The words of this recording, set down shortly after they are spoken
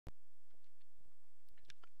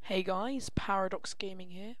Hey guys, Paradox Gaming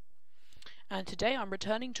here, and today I'm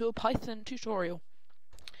returning to a Python tutorial.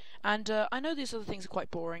 And I know these other things are quite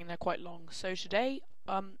boring and they're quite long, so today,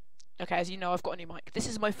 okay, as you know, I've got a new mic. This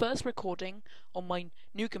is my first recording on my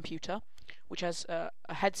new computer, which has a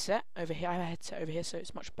headset over here. I have a headset over here, so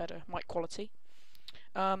it's much better mic quality.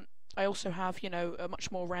 I also have,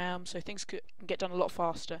 much more RAM, so things can get done a lot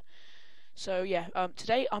faster. So yeah,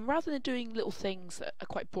 today, rather than doing little things that are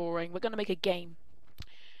quite boring, we're going to make a game.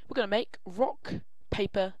 We're going to make rock,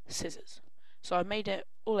 paper, scissors. So I've made it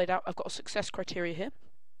all laid out. I've got a success criteria here.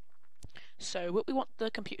 So what we want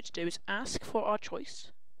the computer to do is ask for our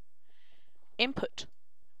choice, input,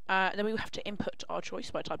 then we have to input our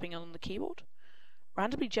choice by typing on the keyboard,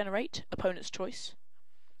 randomly generate opponent's choice.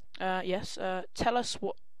 Tell us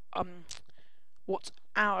what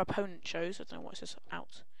our opponent chose. I don't know what it says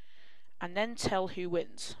out, and then tell who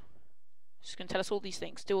wins. It's going to tell us all these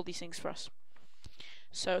things. Do all these things for us.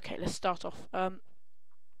 So okay, let's start off.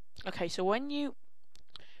 Okay, so when you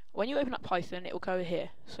open up Python, it will go here.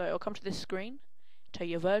 So it'll come to this screen, tell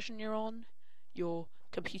you your version you're on, your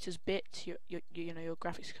computer's bit, your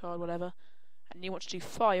graphics card, whatever, and you want to do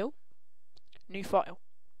File, New File.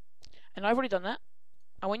 And I've already done that.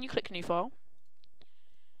 And when you click New File,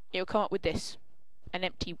 it'll come up with this, an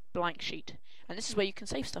empty blank sheet. And this is where you can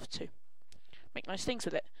save stuff to. Make nice things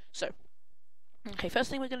with it. So, okay, first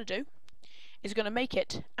thing we're going to do is going to make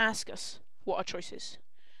it ask us what our choice is.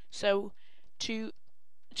 So to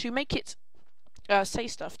make it say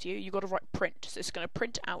stuff to you, you've got to write print. So it's going to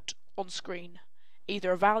print out on screen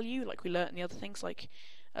either a value, like we learnt in the other things, like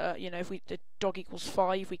if the dog equals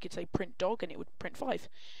 5, we could say print dog and it would print 5.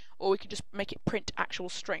 Or we could just make it print actual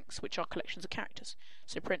strings, which are collections of characters.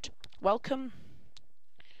 So print welcome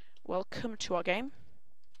to our game.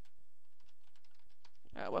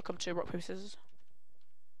 Welcome to Rock Paper Scissors.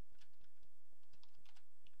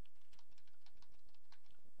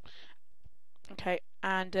 Okay,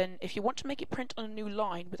 and then if you want to make it print on a new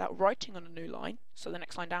line without writing on a new line, so the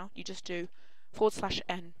next line down, you just do /n,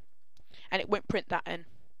 and it won't print that n.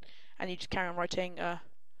 And you just carry on writing,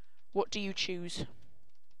 what do you choose?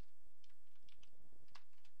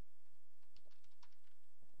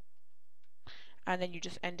 And then you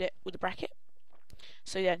just end it with a bracket.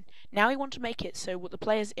 So then, now we want to make it so what the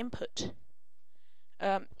player's input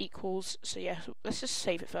equals, so yeah, let's just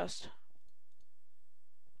save it first.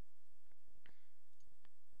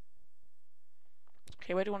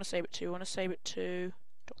 Okay, where do I want to save it to? I want to save it to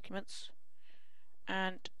documents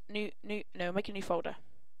and make a new folder.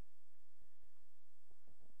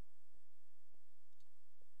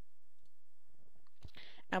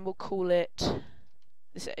 And we'll call it,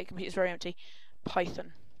 this computer's very empty,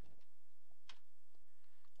 Python.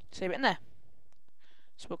 Save it in there.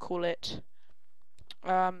 So we'll call it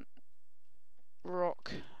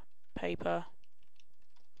rock, paper,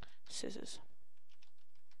 scissors.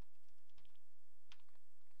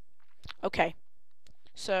 Okay,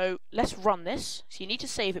 so let's run this. So you need to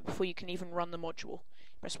save it before you can even run the module.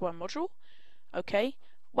 Press 1 module. Okay,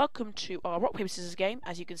 welcome to our rock, paper, scissors game.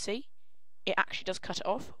 As you can see, it actually does cut it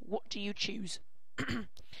off. What do you choose? And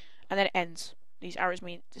then it ends. These arrows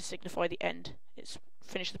mean to signify the end. It's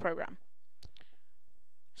finished the program.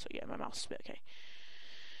 So yeah, my mouse is a bit okay.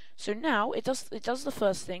 So now it does the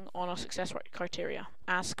first thing on our success criteria.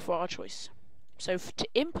 Ask for our choice. So to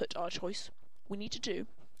input our choice, we need to do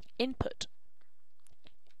input.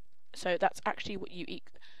 So that's actually what you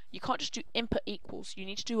can't just do input equals. You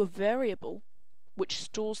need to do a variable which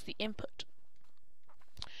stores the input.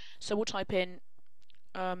 So we'll type in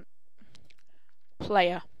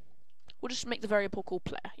player. We'll just make the variable called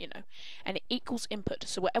player, and it equals input.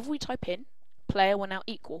 So whatever we type in, player will now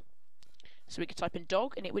equal. So we could type in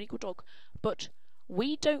dog and it would equal dog. But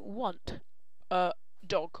we don't want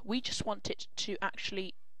dog. We just want it to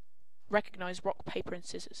actually recognize rock, paper, and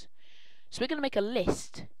scissors. So we're going to make a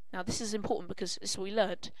list. Now this is important because this is what we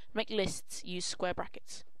learned. Make lists, use square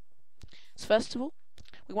brackets. So first of all,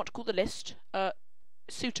 we want to call the list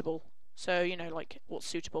suitable. So like what's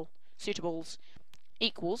suitable? Suitables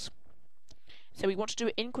equals. So we want to do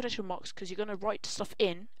it in quotation marks because you're going to write stuff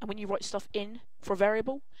in, and when you write stuff in for a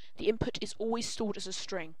variable, the input is always stored as a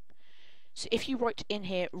string. So if you write in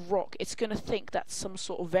here rock, it's going to think that's some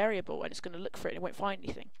sort of variable and it's going to look for it and it won't find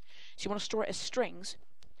anything. So you want to store it as strings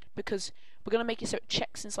because we're going to make it so it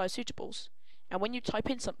checks inside suitables. And when you type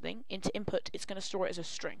in something into input, it's going to store it as a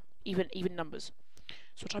string, even numbers.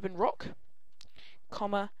 So we'll type in rock,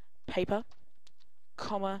 comma, paper,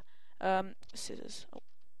 comma, scissors. Oh.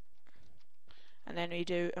 And then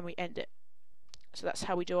we end it. So that's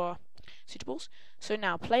how we do our suitables. So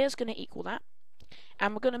now player's going to equal that.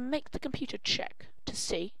 And we're going to make the computer check to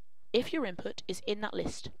see if your input is in that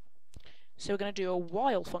list. So we're going to do a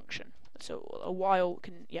while function. So a while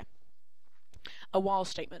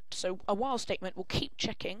statement. So a while statement will keep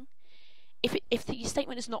checking. If the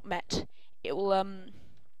statement is not met, it will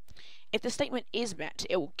if the statement is met,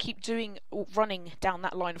 it will keep running down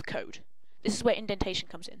that line of code. This is where indentation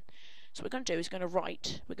comes in. So what we're going to do is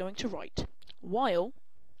we're going to write while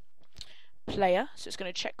player, so it's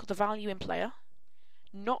going to check the value in player,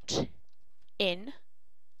 not in,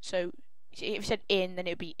 so if you said in, then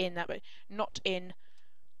it would be in that way, not in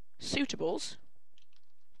suitables.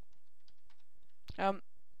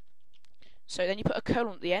 So then you put a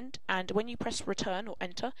colon at the end, and when you press return or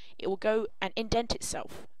enter, it will go and indent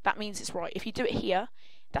itself. That means it's right. If you do it here,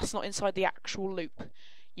 that's not inside the actual loop.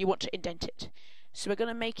 You want to indent it. So we're going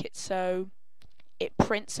to make it so it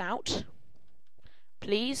prints out,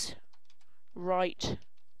 please write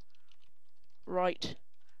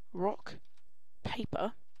rock,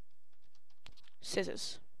 paper,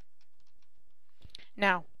 scissors.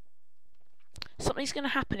 Now, something's going to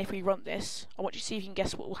happen if we run this. I want you to see if you can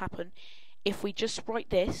guess what will happen if we just write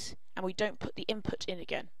this and we don't put the input in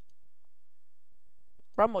again.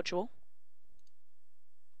 Run module.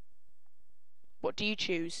 What do you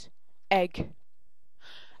choose? Egg.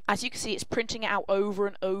 As you can see, it's printing it out over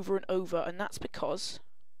and over and over, and that's because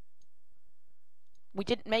we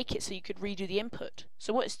didn't make it so you could redo the input.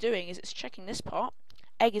 So what it's doing is it's checking this part.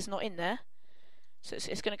 Egg is not in there. So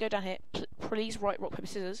it's going to go down here, please write rock, paper,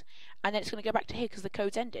 scissors, and then it's going to go back to here because the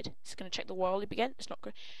code's ended. It's going to check the while loop again. It's not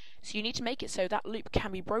good. So you need to make it so that loop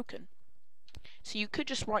can be broken. So you could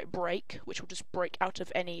just write break, which will just break out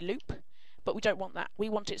of any loop, but we don't want that. We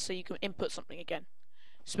want it so you can input something again.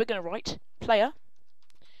 So we're going to write player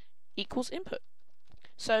equals input.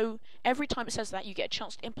 So every time it says that, you get a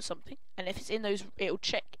chance to input something, and if it's in those, it'll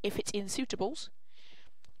check if it's in suitables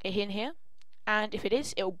in here. And if it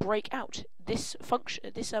is, it will break out. This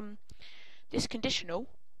function, this conditional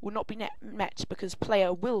will not be met because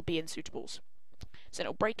player will be in suitables. So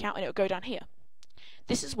it'll break out and it'll go down here.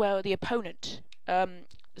 This is where the opponent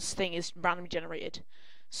this thing is randomly generated.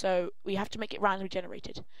 So we have to make it randomly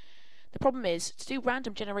generated. The problem is, to do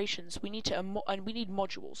random generations, we need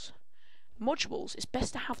modules. Modules, it's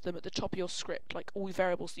best to have them at the top of your script, like all the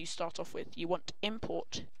variables that you start off with. You want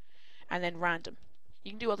import and then random.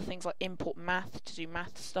 You can do other things like import math to do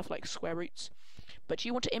math stuff like square roots, but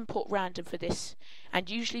you want to import random for this, and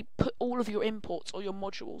usually put all of your imports or your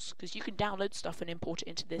modules, because you can download stuff and import it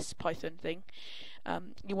into this Python thing.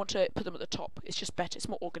 You want to put them at the top. It's just better. It's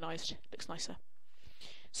more organized. Looks nicer.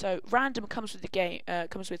 So random comes with the game,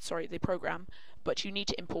 the program, but you need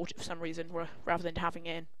to import it for some reason rather than having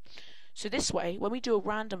it in. So this way, when we do a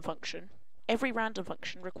random function, every random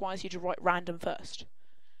function requires you to write random first.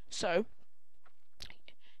 So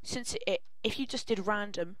since if you just did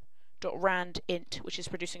random.randint, which is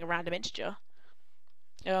producing a random integer,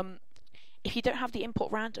 if you don't have the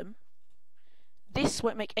import random, this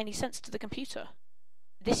won't make any sense to the computer.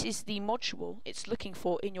 This is the module it's looking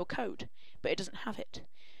for in your code, but it doesn't have it.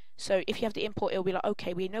 So if you have the import, it'll be like,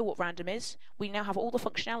 okay, we know what random is. We now have all the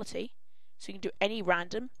functionality, so you can do any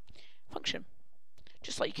random function.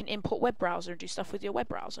 Just like you can import web browser and do stuff with your web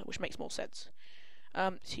browser, which makes more sense.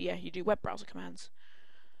 So yeah, you do web browser commands.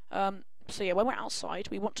 So yeah, when we're outside,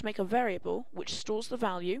 we want to make a variable which stores the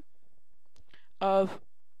value of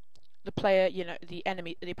the player, the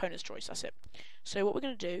opponent's choice. That's it. So what we're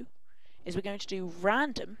going to do is we're going to do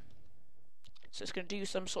random. So it's going to do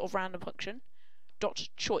some sort of random function dot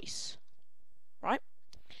choice, right?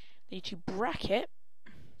 Then you do bracket,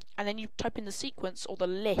 and then you type in the sequence or the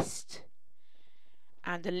list,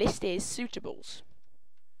 and the list is suitables.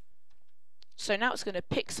 So now it's going to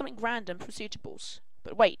pick something random from suitables.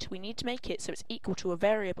 But wait, we need to make it so it's equal to a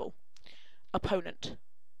variable. Opponent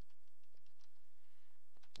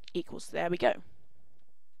equals, there we go.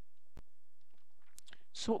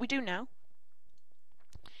 So what we do now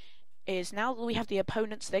is, now that we have the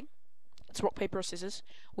opponent's thing, it's rock, paper or scissors,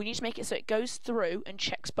 we need to make it so it goes through and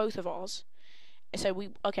checks both of ours. And so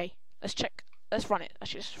let's run it.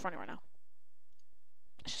 Let's just run it right now.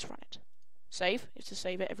 Let's just run it. Save, it's to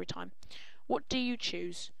save it every time. What do you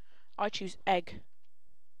choose? I choose egg.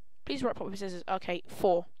 Please write paper, scissors. Okay,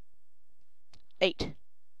 4, 8,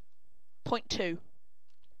 0.2,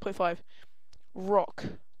 0.5, rock,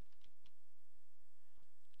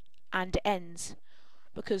 and ends,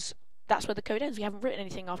 because that's where the code ends. We haven't written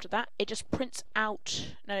anything after that. It just prints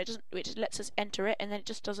out. No, it doesn't. It just lets us enter it, and then it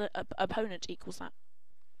just does a opponent equals that.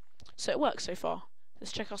 So it works so far.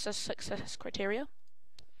 Let's check our success criteria.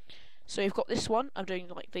 So we've got this one. I'm doing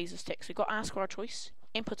like these as ticks. We've got ask our choice,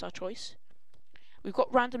 input our choice, We've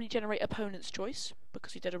got randomly generate opponent's choice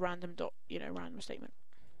because we did a random dot, random statement.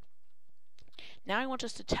 Now I want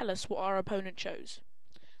us to tell us what our opponent chose.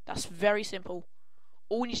 That's very simple.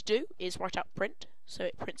 All we need to do is write out print, so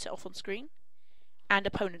it prints it off on screen, and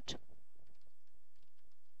opponent.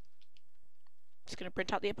 It's going to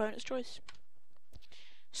print out the opponent's choice.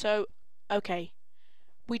 So, okay,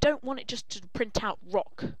 we don't want it just to print out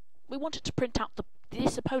rock. We want it to print out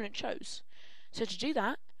this opponent chose. So to do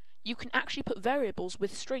that, you can actually put variables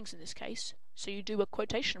with strings in this case. So you do a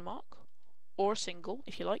quotation mark, or a single,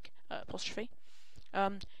 if you like, apostrophe.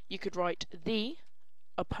 You could write the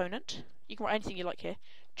opponent. You can write anything you like here.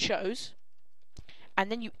 Chose.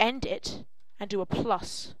 And then you end it and do a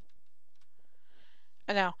plus.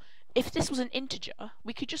 And now, if this was an integer,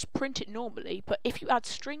 we could just print it normally, but if you add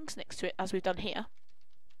strings next to it, as we've done here,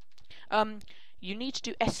 you need to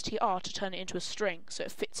do str to turn it into a string, so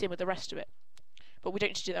it fits in with the rest of it. But we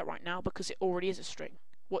don't need to do that right now, because it already is a string.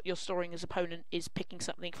 What you're storing as opponent is picking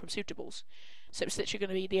something from suitables. So it's literally going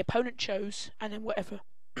to be the opponent chose, and then whatever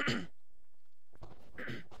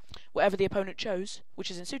whatever the opponent chose, which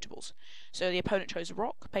is in suitables. So the opponent chose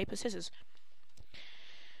rock, paper, scissors.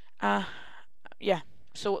 Yeah.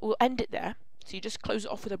 So we'll end it there. So you just close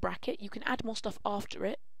it off with a bracket. You can add more stuff after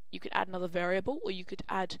it. You could add another variable, or you could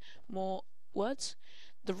add more words.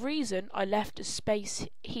 The reason I left a space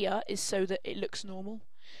here is so that it looks normal.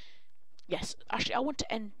 Yes, actually I want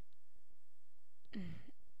to end...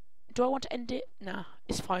 Do I want to end it? Nah,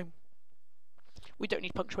 it's fine. We don't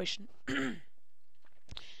need punctuation.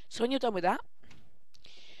 So when you're done with that...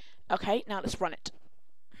 Okay, now let's run it.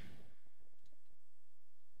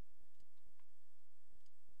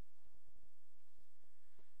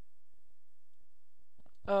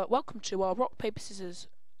 Welcome to our rock, paper, scissors.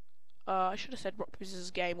 I should have said rock, paper,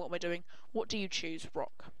 scissors game. What am I doing? What do you choose?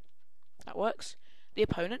 Rock. That works. The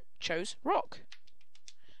opponent chose rock.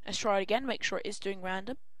 Let's try it again. Make sure it is doing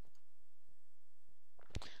random.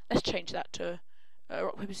 Let's change that to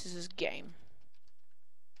rock, paper, scissors game.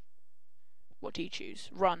 What do you choose?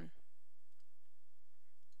 Run.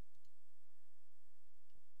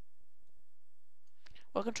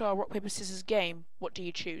 Welcome to our rock, paper, scissors game. What do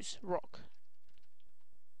you choose? Rock.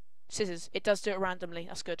 Scissors. It does do it randomly.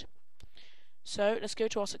 That's good. So let's go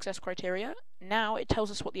to our success criteria. Now it tells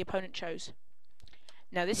us what the opponent chose.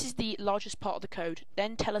 Now this is the largest part of the code.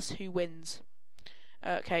 Then tell us who wins.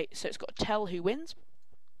 Okay, so it's got to tell who wins.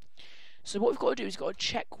 So what we've got to do is we've got to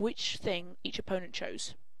check which thing each opponent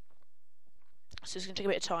chose. So it's going to take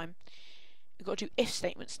a bit of time. We've got to do if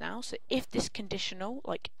statements now. So if this conditional,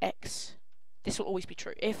 like x, this will always be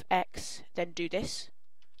true. If x, then do this.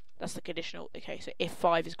 That's the conditional. Okay, so if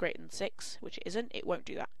 5 is greater than 6, which it isn't, it won't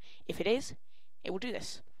do that. If it is, it will do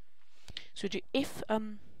this. So we do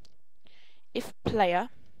if player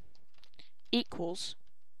equals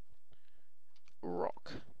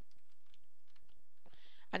rock,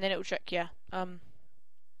 and then it will check,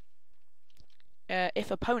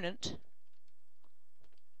 if opponent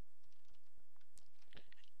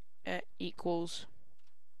equals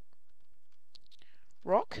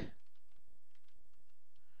rock,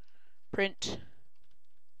 print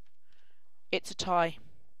it's a tie.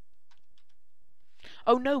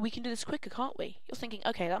 Oh no, we can do this quicker, can't we? You're thinking,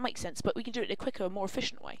 okay, that makes sense, but we can do it in a quicker, more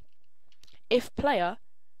efficient way. If player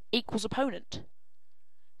equals opponent.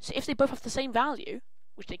 So if they both have the same value,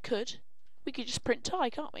 which they could, we could just print tie,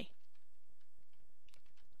 can't we?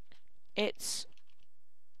 It's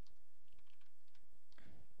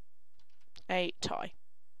a tie.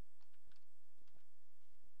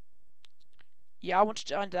 Yeah, I wanted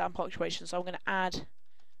to end that in punctuation, so I'm going to add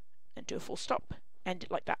and do a full stop. End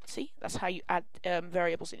it like that. See? That's how you add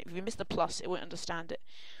variables in it. If you miss the plus, it won't understand it.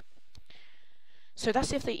 So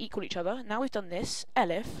that's if they equal each other. Now we've done this.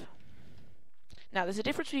 Elif. Now there's a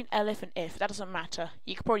difference between elif and if. That doesn't matter.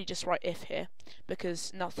 You could probably just write if here,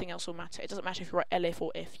 because nothing else will matter. It doesn't matter if you write elif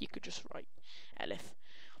or if. You could just write elif.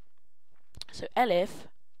 So elif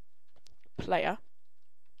player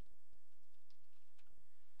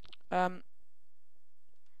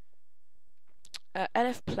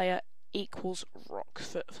elif player equals rock,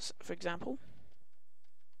 for example.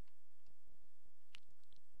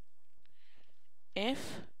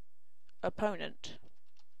 If opponent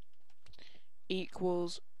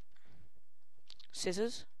equals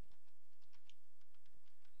scissors,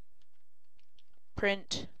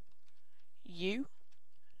 print you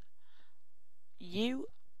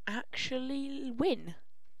actually win,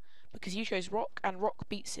 because you chose rock and rock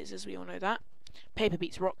beats scissors, we all know that. Paper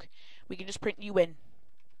beats rock. We can just print you win.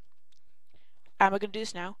 And we're going to do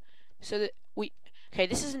this now, so that okay,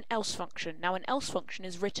 this is an else function. Now an else function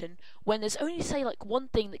is written when there's only, say, like one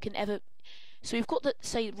thing that can ever So we've got that,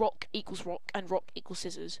 say, rock equals rock and rock equals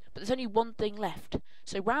scissors, but there's only one thing left.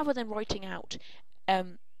 So rather than writing out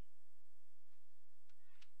I'm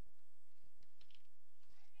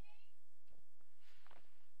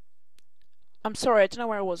sorry, I don't know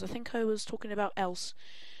where I was. I think I was talking about else.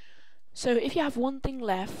 So if you have one thing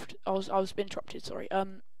left, I was interrupted. Sorry.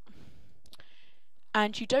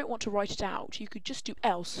 And you don't want to write it out, you could just do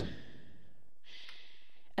else.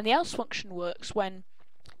 And the else function works when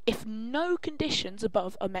if no conditions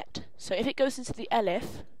above are met. So if it goes into the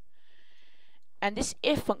elif, and this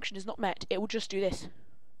if function is not met, it will just do this,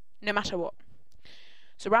 no matter what.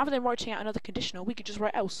 So rather than writing out another conditional, we could just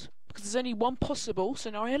write else, because there's only one possible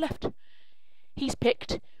scenario left. He's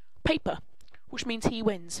picked paper, which means he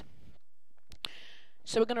wins.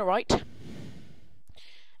 So we're going to write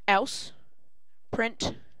else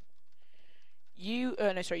print you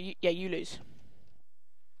lose.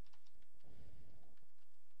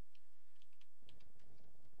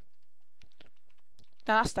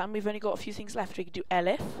 Now that's done. We've only got a few things left. We could do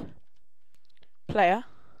elif player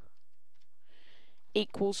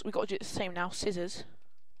equals, we've got to do it the same now, scissors.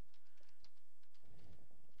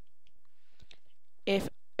 If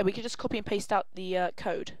we could just copy and paste out the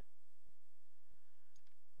code.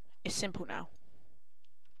 It's simple now.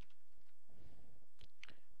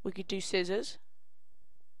 We could do scissors.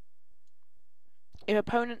 If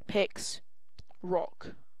opponent picks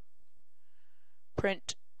rock,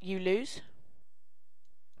 print you lose.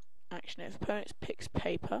 Actually, if opponent picks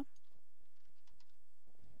paper,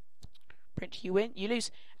 print you win, you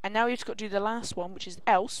lose. And now we've just got to do the last one, which is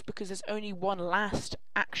else, because there's only one last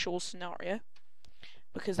actual scenario.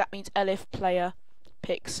 Because that means elif player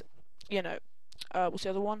picks, what's the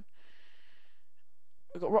other one?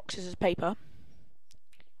 We've got rock, scissors, paper.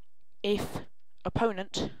 If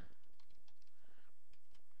opponent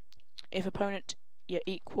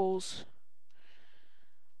equals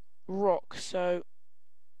rock, so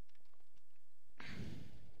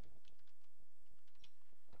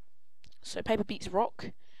paper beats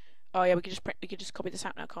rock. Oh yeah, we could just copy this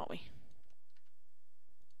out now, can't we?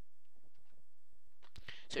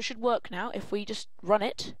 So it should work now. If we just run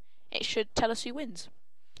it, it should tell us who wins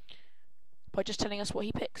by just telling us what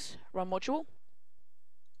he picks. Run module.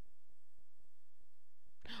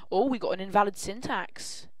 Oh, we got an invalid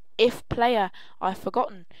syntax. If player, I've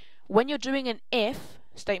forgotten. When you're doing an if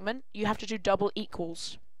statement, you have to do double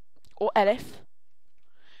equals or elif.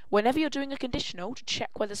 Whenever you're doing a conditional to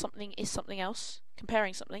check whether something is something else,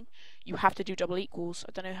 comparing something, you have to do double equals.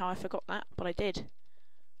 I don't know how I forgot that, but I did.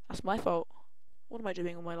 That's my fault. What am I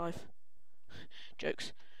doing all my life?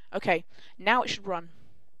 Jokes. Okay, now it should run.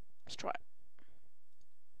 Let's try it.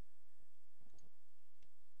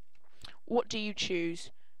 What do you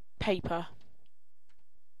choose? Paper.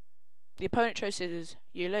 The opponent chose scissors.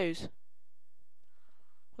 You lose.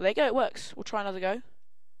 Well, there you go, it works. We'll try another go.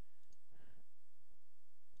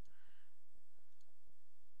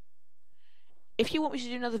 If you want me to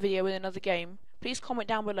do another video with another game, please comment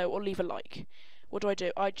down below or leave a like. What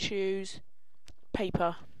do? I choose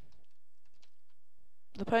paper.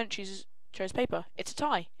 The opponent chose paper. It's a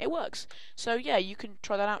tie. It works. So yeah, you can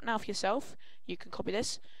try that out now for yourself. You can copy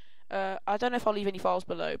this. I don't know if I'll leave any files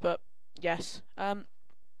below, but yes.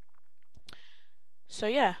 So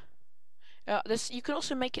yeah. You can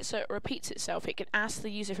also make it so it repeats itself. It can ask the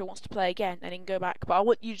user if it wants to play again, and then go back. But I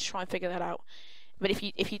want you to try and figure that out. But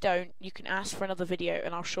if you don't, you can ask for another video,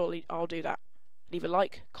 and I'll do that. Leave a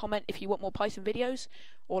like, comment if you want more Python videos,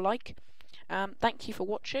 or like. Thank you for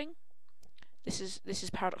watching. This is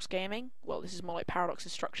Paradox Gaming. Well, this is more like Paradox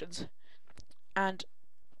Instructions. And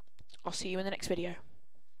I'll see you in the next video.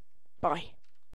 Bye.